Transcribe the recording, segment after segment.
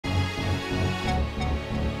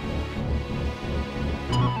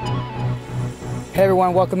Hey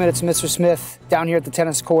everyone, welcome in. It's Mr. Smith down here at the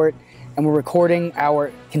tennis court, and we're recording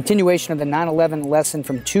our continuation of the 9/11 lesson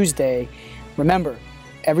from Tuesday. Remember,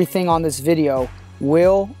 everything on this video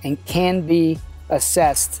will and can be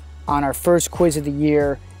assessed on our first quiz of the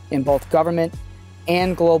year in both government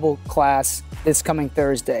and global class this coming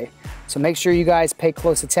Thursday. So make sure you guys pay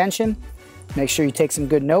close attention. Make sure you take some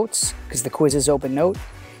good notes because the quiz is open note.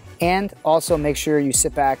 And also make sure you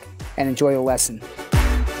sit back and enjoy the lesson.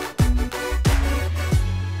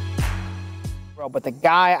 But the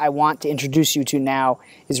guy I want to introduce you to now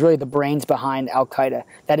is really the brains behind Al-Qaeda.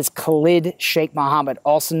 That is Khalid Sheikh Mohammed,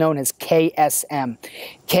 also known as KSM.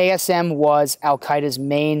 KSM was Al-Qaeda's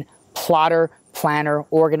main plotter, planner,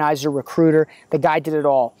 organizer, recruiter. The guy did it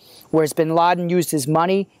all. Whereas bin Laden used his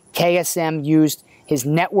money, KSM used his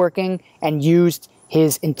networking and used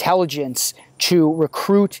his intelligence to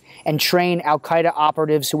recruit and train Al-Qaeda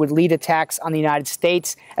operatives who would lead attacks on the United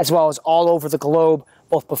States as well as all over the globe,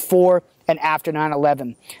 both before and after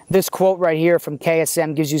 9/11. This quote right here from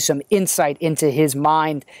KSM gives you some insight into his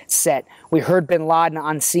mindset. We heard bin Laden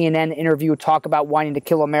on CNN interview talk about wanting to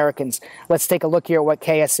kill Americans. Let's take a look here at what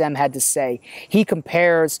KSM had to say. He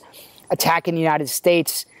compares attacking the United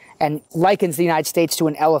States and likens the United States to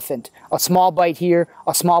an elephant. A small bite here,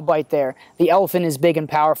 a small bite there. The elephant is big and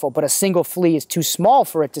powerful, but a single flea is too small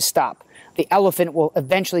for it to stop. The elephant will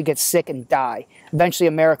eventually get sick and die. Eventually,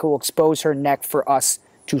 America will expose her neck for us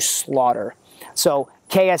to slaughter. So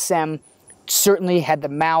KSM certainly had the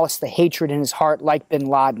malice, the hatred in his heart like bin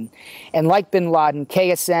Laden. And like bin Laden,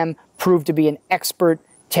 KSM proved to be an expert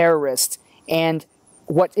terrorist. And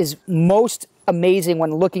what is most amazing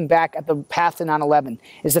when looking back at the path to 9/11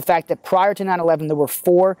 is the fact that prior to 9/11, there were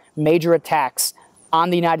 4 major attacks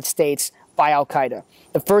on the United States by Al-Qaeda.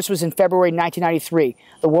 The first was in February 1993.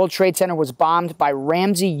 The World Trade Center was bombed by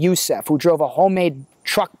Ramzi Youssef, who drove a homemade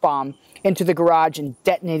truck bomb into the garage and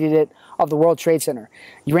detonated it of the World Trade Center.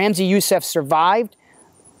 Ramzi Youssef survived.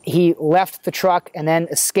 He left the truck and then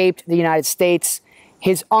escaped the United States.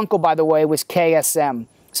 His uncle, by the way, was KSM.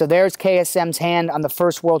 So there's KSM's hand on the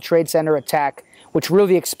first World Trade Center attack, which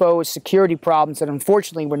really exposed security problems that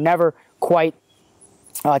unfortunately were never quite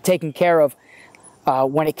taken care of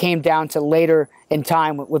when it came down to later in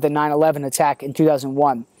time with the 9/11 attack in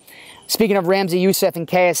 2001. Speaking of Ramzi Youssef and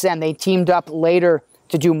KSM, they teamed up later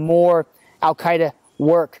to do more Al-Qaeda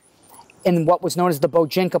work in what was known as the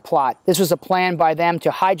Bojinka plot. This was a plan by them to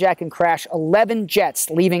hijack and crash 11 jets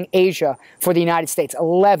leaving Asia for the United States.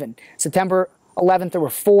 11. September 11th, there were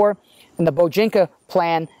 4. In the Bojinka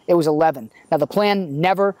plan, it was 11. Now, the plan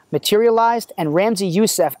never materialized, and Ramzi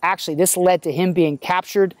Youssef, actually, this led to him being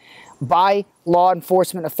captured by law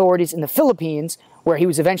enforcement authorities in the Philippines, where he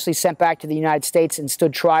was eventually sent back to the United States and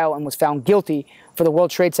stood trial and was found guilty for the World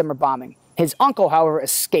Trade Center bombing. His uncle, however,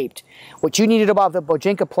 escaped. What you needed about the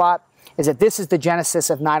Bojinka plot is that this is the genesis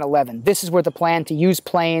of 9/11. This is where the plan to use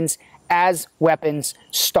planes as weapons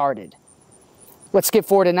started. Let's skip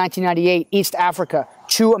forward to 1998, East Africa.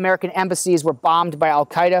 2 American embassies were bombed by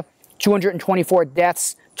Al-Qaeda. 224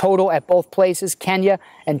 deaths total at both places, Kenya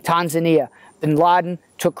and Tanzania. Bin Laden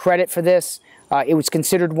took credit for this. It was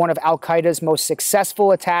considered one of Al-Qaeda's most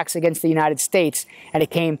successful attacks against the United States, and it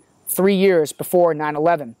came 3 years before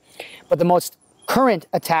 9/11. But the most current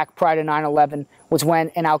attack prior to 9/11 was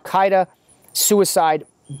when an Al-Qaeda suicide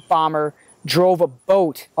bomber drove a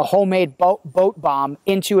boat, a homemade boat bomb,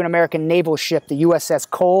 into an American naval ship, the USS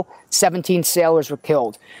Cole. 17 sailors were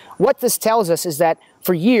killed. What this tells us is that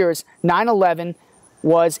for years, 9/11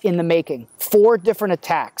 was in the making. 4 different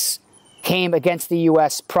attacks came against the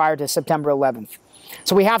U.S. prior to September 11th.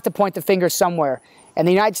 So we have to point the finger somewhere. And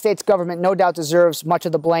the United States government no doubt deserves much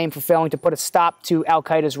of the blame for failing to put a stop to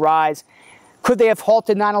Al-Qaeda's rise. Could they have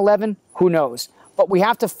halted 9/11? Who knows? But we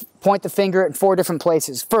have to point the finger in 4 different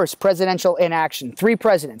places. First, presidential inaction. 3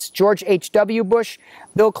 presidents, George H.W. Bush,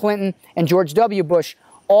 Bill Clinton, and George W. Bush,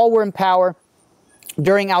 all were in power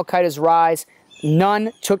during Al-Qaeda's rise.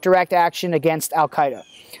 None took direct action against Al-Qaeda.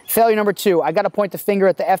 Failure number 2, I got to point the finger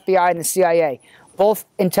at the FBI and the CIA. Both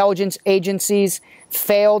intelligence agencies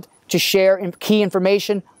failed to share key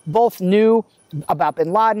information. Both knew about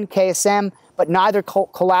bin Laden, KSM, but neither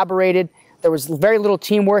collaborated. There was very little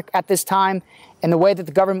teamwork at this time. And the way that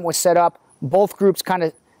the government was set up, both groups kind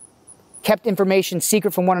of kept information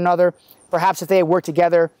secret from one another. Perhaps if they had worked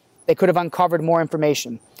together, they could have uncovered more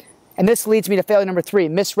information. And this leads me to failure number 3,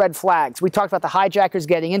 misread flags. We talked about the hijackers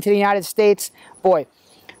getting into the United States. Boy,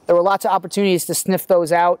 there were lots of opportunities to sniff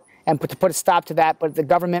those out and to put a stop to that, but the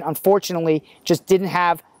government, unfortunately, just didn't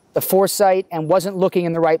have the foresight and wasn't looking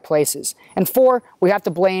in the right places. And 4, we have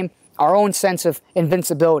to blame our own sense of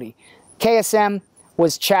invincibility. KSM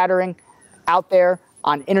was chattering out there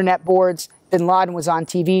on internet boards. Bin Laden was on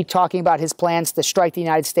TV talking about his plans to strike the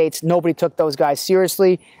United States. Nobody took those guys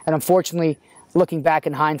seriously, and unfortunately, looking back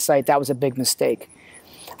in hindsight, that was a big mistake.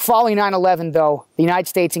 Following 9/11, though, the United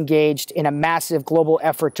States engaged in a massive global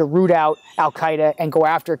effort to root out Al-Qaeda and go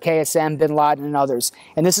after KSM, Bin Laden, and others.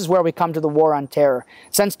 And this is where we come to the war on terror.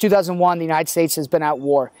 Since 2001, the United States has been at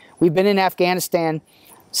war. We've been in Afghanistan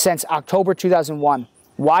since October 2001.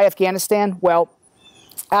 Why Afghanistan? Well,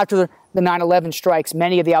 after the 9/11 strikes,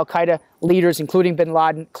 many of the Al-Qaeda leaders, including Bin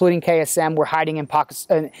Laden, including KSM, were hiding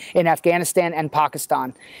in Afghanistan and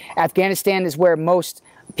Pakistan. Afghanistan is where most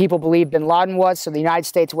people believe Bin Laden was, so the United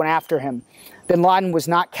States went after him. Bin Laden was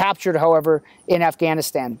not captured, however, in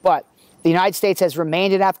Afghanistan. But the United States has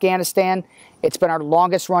remained in Afghanistan. It's been our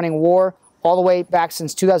longest-running war, all the way back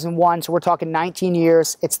since 2001, so we're talking 19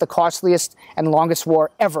 years. It's the costliest and longest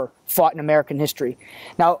war ever fought in American history.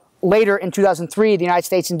 Now, later in 2003, the United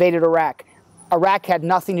States invaded Iraq. Iraq had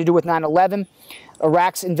nothing to do with 9/11.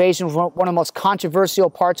 Iraq's invasion was one of the most controversial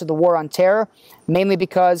parts of the war on terror, mainly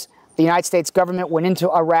because the United States government went into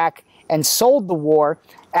Iraq and sold the war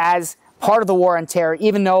as part of the war on terror,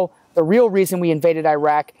 even though the real reason we invaded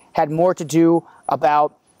Iraq had more to do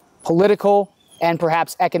about political and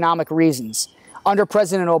perhaps economic reasons. Under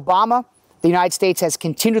President Obama, the United States has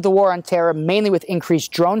continued the war on terror, mainly with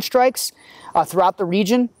increased drone strikes throughout the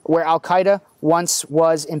region where Al-Qaeda once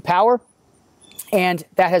was in power. And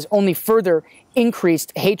that has only further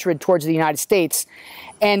increased hatred towards the United States.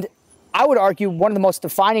 And I would argue one of the most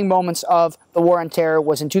defining moments of the war on terror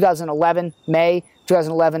was in 2011, May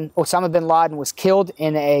 2011, Osama bin Laden was killed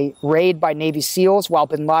in a raid by Navy SEALs while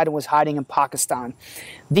bin Laden was hiding in Pakistan.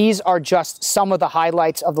 These are just some of the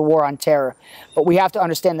highlights of the war on terror. But we have to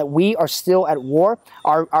understand that we are still at war.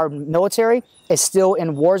 Our military is still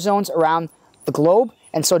in war zones around the globe.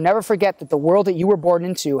 And so never forget that the world that you were born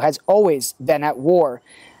into has always been at war.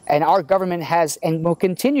 And our government has and will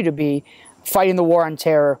continue to be fighting the war on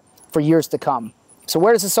terror for years to come. So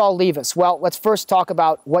where does this all leave us? Well, let's first talk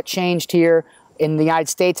about what changed here in the United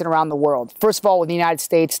States and around the world. First of all, in the United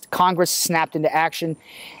States, Congress snapped into action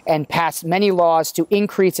and passed many laws to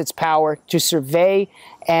increase its power to survey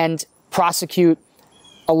and prosecute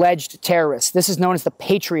alleged terrorists. This is known as the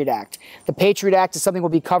Patriot Act. The Patriot Act is something we'll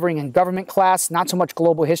be covering in government class, not so much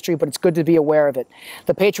global history, but it's good to be aware of it.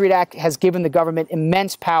 The Patriot Act has given the government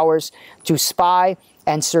immense powers to spy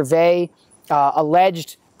and survey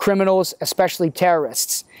alleged criminals, especially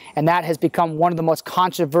terrorists. And that has become one of the most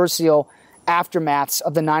controversial aftermaths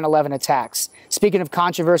of the 9/11 attacks. Speaking of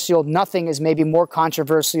controversial, nothing is maybe more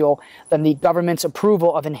controversial than the government's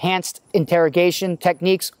approval of enhanced interrogation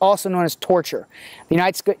techniques, also known as torture. The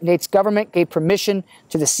United States government gave permission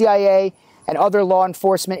to the CIA and other law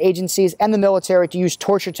enforcement agencies and the military to use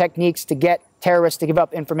torture techniques to get terrorists to give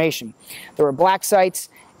up information. There were black sites,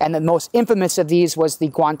 and the most infamous of these was the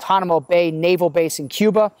Guantanamo Bay naval base in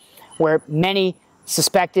Cuba, where many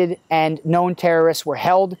suspected and known terrorists were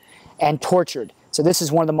held and tortured. So this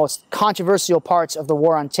is one of the most controversial parts of the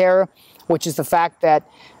war on terror, which is the fact that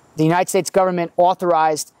the United States government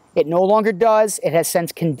authorized, it no longer does, it has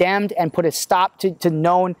since condemned and put a stop to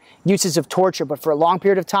known uses of torture. But for a long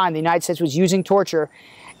period of time, the United States was using torture,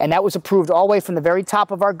 and that was approved all the way from the very top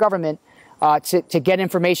of our government to get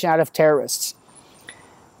information out of terrorists.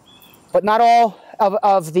 But not all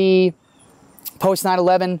of the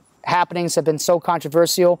post-9/11 happenings have been so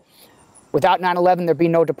controversial. Without 9/11, there'd be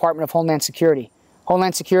no Department of Homeland Security.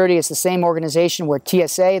 Homeland Security is the same organization where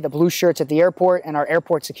TSA, the blue shirts at the airport, and our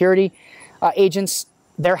airport security agents,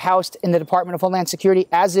 they're housed in the Department of Homeland Security,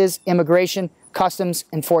 as is Immigration Customs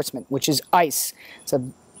Enforcement, which is ICE. So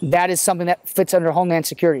that is something that fits under Homeland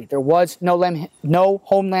Security. There was no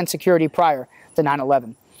Homeland Security prior to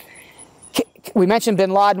 9/11. We mentioned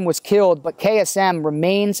bin Laden was killed, but KSM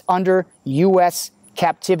remains under U.S.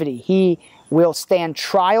 captivity. He will stand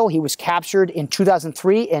trial. He was captured in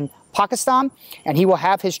 2003 in Pakistan, and he will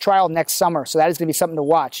have his trial next summer. So that is going to be something to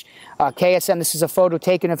watch. KSM, this is a photo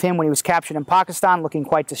taken of him when he was captured in Pakistan, looking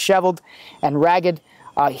quite disheveled and ragged.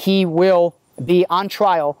 He will be on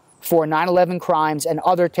trial for 9/11 crimes and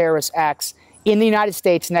other terrorist acts in the United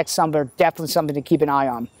States next summer. Definitely something to keep an eye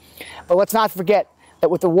on. But let's not forget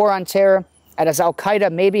that with the war on terror, and as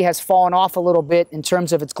Al-Qaeda maybe has fallen off a little bit in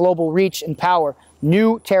terms of its global reach and power,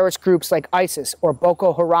 new terrorist groups like ISIS or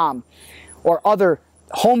Boko Haram or other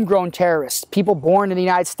homegrown terrorists, people born in the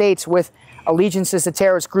United States with allegiances to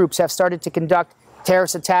terrorist groups, have started to conduct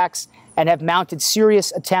terrorist attacks and have mounted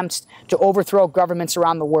serious attempts to overthrow governments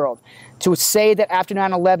around the world. To say that after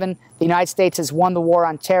 9/11 the United States has won the war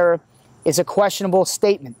on terror is a questionable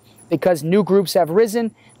statement, because new groups have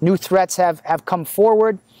risen, new threats have come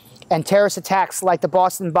forward, and terrorist attacks like the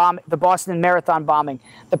Boston Marathon bombing,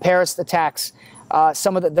 the Paris attacks,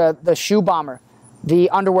 some of the shoe bomber, the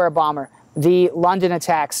underwear bomber, the London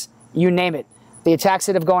attacks, you name it. The attacks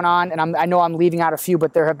that have gone on, and I know I'm leaving out a few,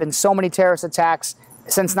 but there have been so many terrorist attacks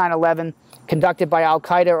since 9/11 conducted by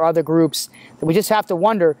Al-Qaeda or other groups that we just have to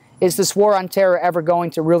wonder, is this war on terror ever going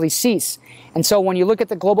to really cease? And so when you look at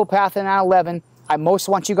the global path in 9/11, I most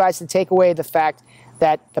want you guys to take away the fact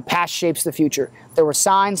that the past shapes the future. There were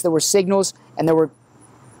signs, there were signals, and there were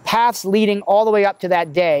paths leading all the way up to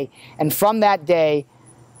that day. And from that day,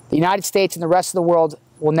 the United States and the rest of the world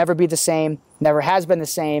will never be the same, never has been the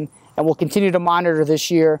same, and we'll continue to monitor this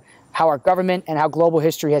year how our government and how global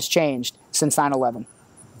history has changed since 9/11.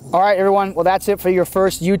 All right, everyone. Well, that's it for your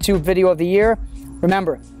first YouTube video of the year.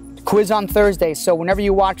 Remember, quiz on Thursday. So whenever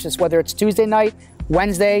you watch this, whether it's Tuesday night,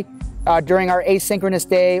 Wednesday, during our asynchronous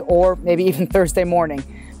day, or maybe even Thursday morning,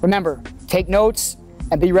 remember, take notes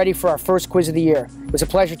and be ready for our first quiz of the year. It was a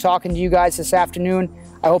pleasure talking to you guys this afternoon.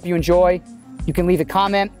 I hope you enjoy. You can leave a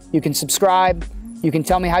comment. You can subscribe. You can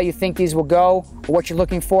tell me how you think these will go or what you're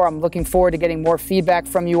looking for. I'm looking forward to getting more feedback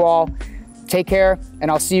from you all. Take care, and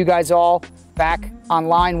I'll see you guys all back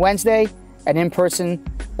online Wednesday and in person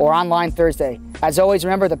or online Thursday. As always,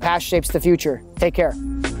 remember, the past shapes the future. Take care.